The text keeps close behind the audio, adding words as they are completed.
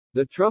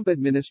The Trump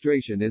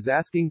administration is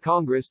asking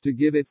Congress to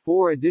give it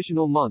 4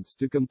 additional months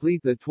to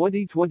complete the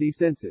 2020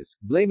 census,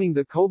 blaming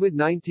the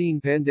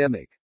COVID-19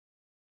 pandemic.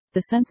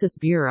 The Census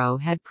Bureau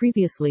had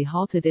previously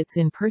halted its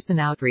in-person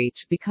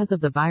outreach because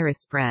of the virus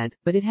spread,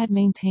 but it had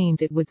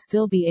maintained it would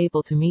still be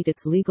able to meet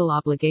its legal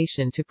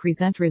obligation to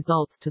present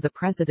results to the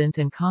President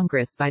and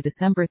Congress by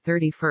December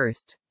 31.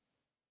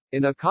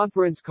 In a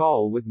conference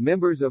call with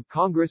members of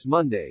Congress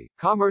Monday,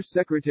 Commerce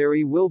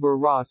Secretary Wilbur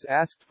Ross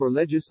asked for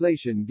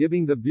legislation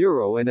giving the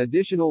Bureau an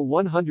additional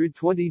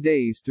 120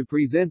 days to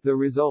present the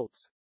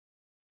results.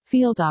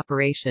 Field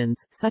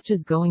operations, such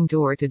as going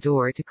door to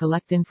door to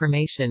collect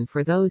information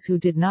for those who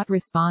did not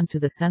respond to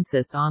the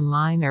census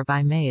online or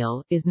by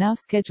mail, is now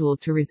scheduled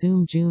to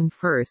resume June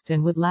 1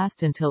 and would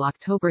last until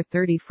October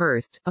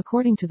 31,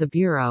 according to the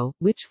Bureau,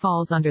 which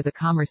falls under the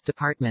Commerce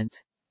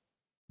Department.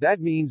 That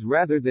means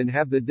rather than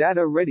have the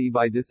data ready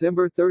by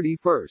December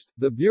 31,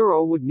 the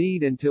Bureau would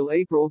need until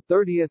April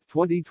 30,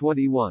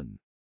 2021.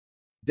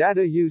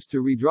 Data used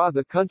to redraw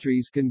the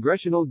country's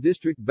congressional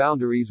district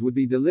boundaries would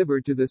be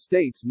delivered to the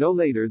states no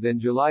later than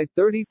July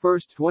 31,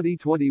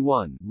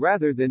 2021,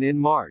 rather than in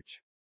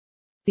March.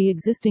 The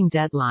existing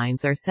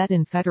deadlines are set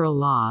in federal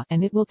law,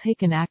 and it will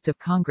take an act of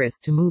Congress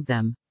to move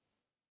them.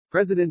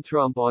 President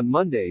Trump on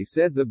Monday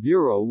said the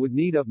Bureau would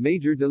need a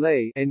major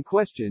delay, and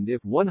questioned if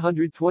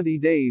 120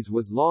 days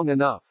was long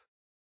enough.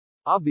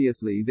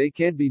 Obviously they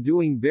can't be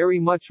doing very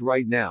much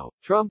right now,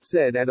 Trump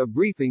said at a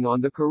briefing on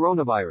the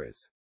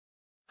coronavirus.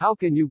 How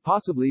can you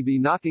possibly be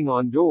knocking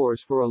on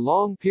doors for a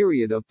long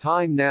period of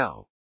time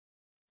now?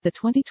 The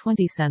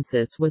 2020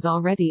 census was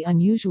already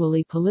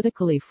unusually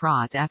politically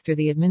fraught after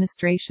the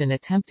administration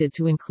attempted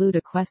to include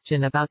a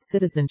question about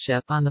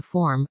citizenship on the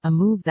form, a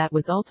move that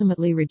was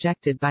ultimately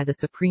rejected by the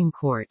Supreme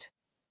Court.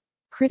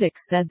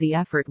 Critics said the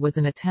effort was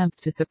an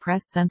attempt to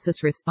suppress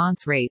census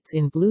response rates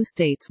in blue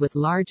states with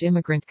large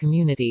immigrant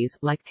communities,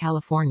 like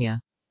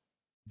California.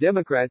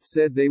 Democrats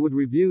said they would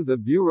review the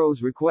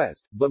Bureau's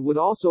request, but would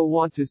also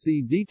want to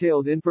see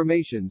detailed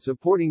information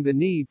supporting the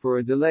need for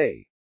a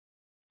delay.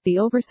 The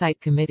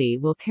Oversight Committee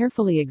will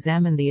carefully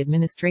examine the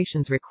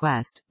administration's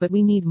request, but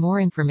we need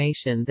more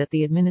information that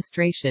the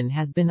administration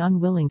has been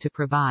unwilling to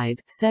provide,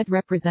 said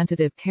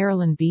Representative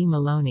Carolyn B.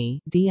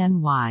 Maloney,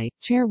 DNY,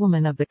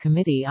 chairwoman of the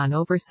Committee on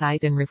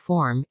Oversight and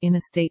Reform, in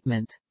a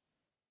statement.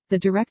 The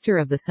director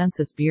of the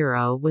Census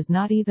Bureau was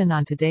not even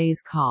on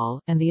today's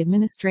call, and the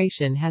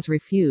administration has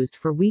refused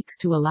for weeks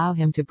to allow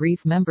him to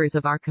brief members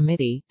of our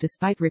committee,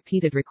 despite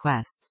repeated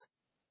requests.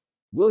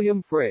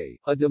 William Frey,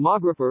 a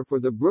demographer for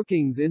the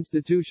Brookings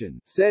Institution,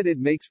 said it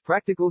makes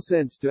practical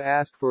sense to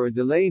ask for a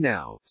delay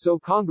now, so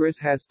Congress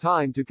has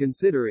time to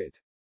consider it.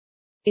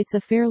 It's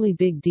a fairly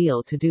big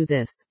deal to do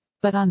this.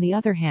 But on the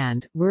other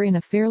hand, we're in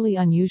a fairly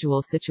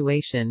unusual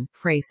situation,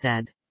 Frey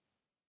said.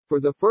 For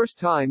the first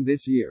time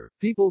this year,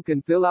 people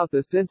can fill out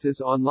the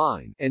census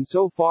online, and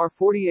so far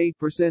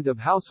 48% of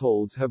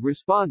households have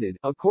responded,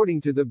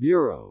 according to the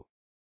Bureau.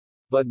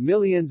 But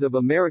millions of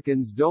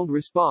Americans don't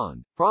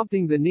respond,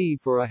 prompting the need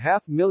for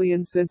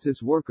 500,000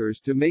 census workers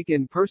to make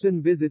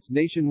in-person visits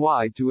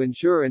nationwide to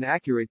ensure an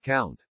accurate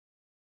count.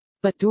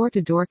 But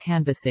door-to-door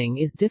canvassing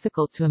is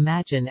difficult to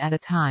imagine at a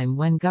time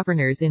when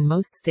governors in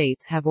most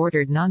states have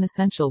ordered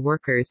non-essential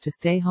workers to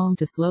stay home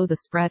to slow the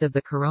spread of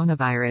the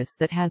coronavirus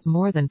that has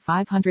more than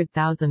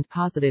 500,000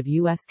 positive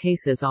U.S.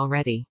 cases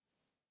already.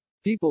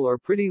 People are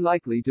pretty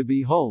likely to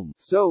be home,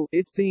 so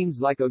it seems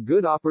like a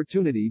good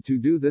opportunity to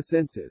do the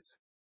census.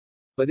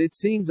 But it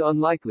seems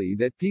unlikely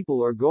that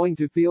people are going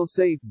to feel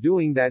safe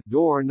doing that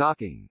door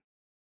knocking.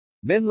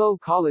 Menlo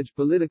College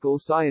political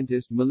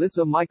scientist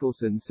Melissa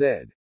Michelson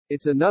said,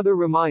 "It's another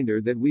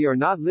reminder that we are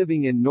not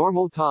living in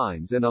normal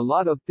times and a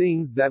lot of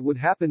things that would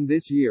happen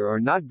this year are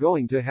not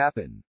going to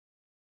happen."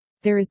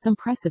 There is some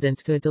precedent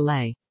to a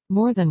delay.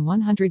 More than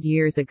 100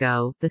 years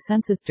ago, the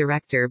census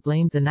director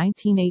blamed the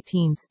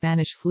 1918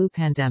 Spanish flu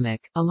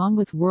pandemic, along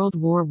with World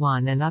War I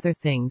and other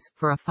things,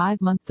 for a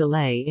 5-month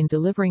delay in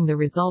delivering the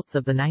results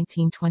of the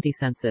 1920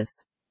 census.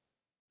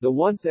 The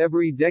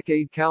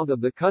once-every-decade count of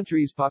the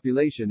country's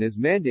population is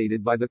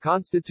mandated by the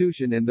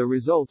Constitution, and the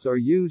results are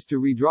used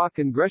to redraw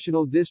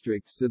congressional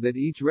districts so that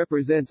each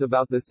represents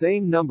about the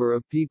same number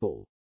of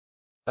people.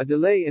 A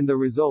delay in the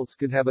results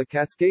could have a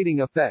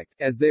cascading effect,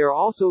 as they are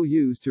also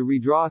used to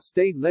redraw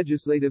state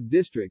legislative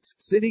districts,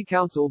 city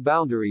council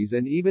boundaries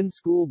and even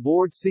school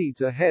board seats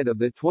ahead of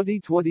the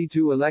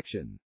 2022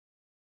 election.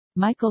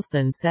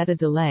 Michelson said a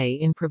delay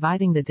in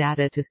providing the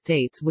data to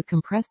states would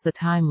compress the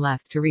time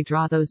left to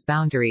redraw those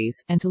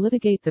boundaries, and to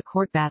litigate the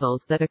court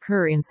battles that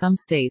occur in some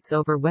states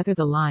over whether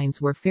the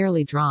lines were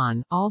fairly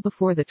drawn, all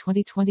before the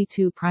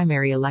 2022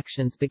 primary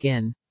elections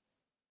begin.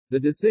 The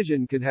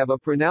decision could have a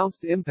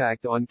pronounced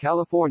impact on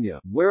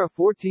California, where a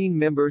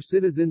 14-member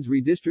Citizens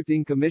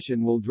Redistricting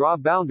Commission will draw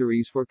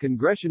boundaries for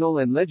congressional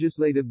and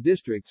legislative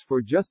districts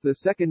for just the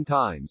second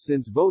time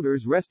since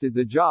voters wrested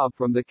the job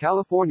from the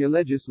California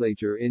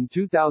legislature in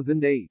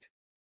 2008.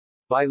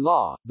 By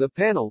law, the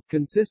panel,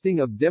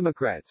 consisting of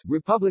Democrats,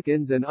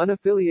 Republicans and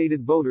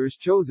unaffiliated voters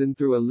chosen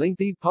through a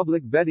lengthy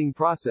public vetting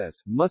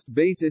process, must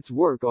base its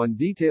work on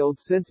detailed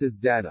census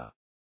data.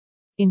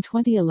 In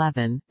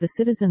 2011, the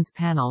Citizens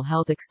Panel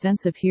held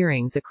extensive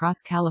hearings across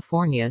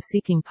California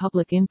seeking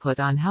public input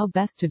on how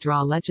best to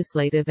draw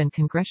legislative and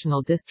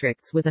congressional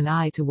districts with an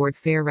eye toward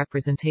fair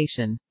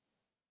representation.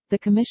 The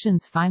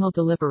Commission's final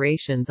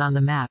deliberations on the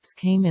maps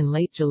came in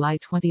late July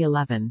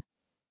 2011.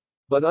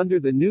 But under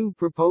the new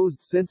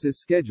proposed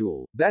census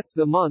schedule, that's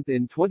the month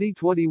in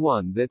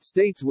 2021 that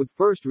states would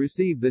first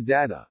receive the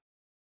data.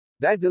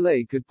 That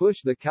delay could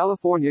push the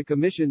California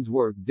Commission's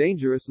work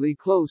dangerously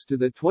close to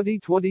the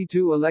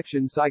 2022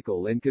 election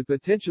cycle and could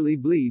potentially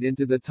bleed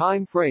into the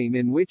time frame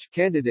in which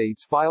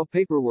candidates file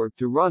paperwork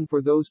to run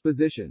for those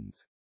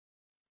positions.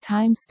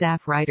 Time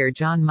staff writer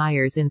John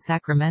Myers in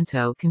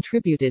Sacramento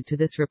contributed to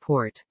this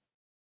report.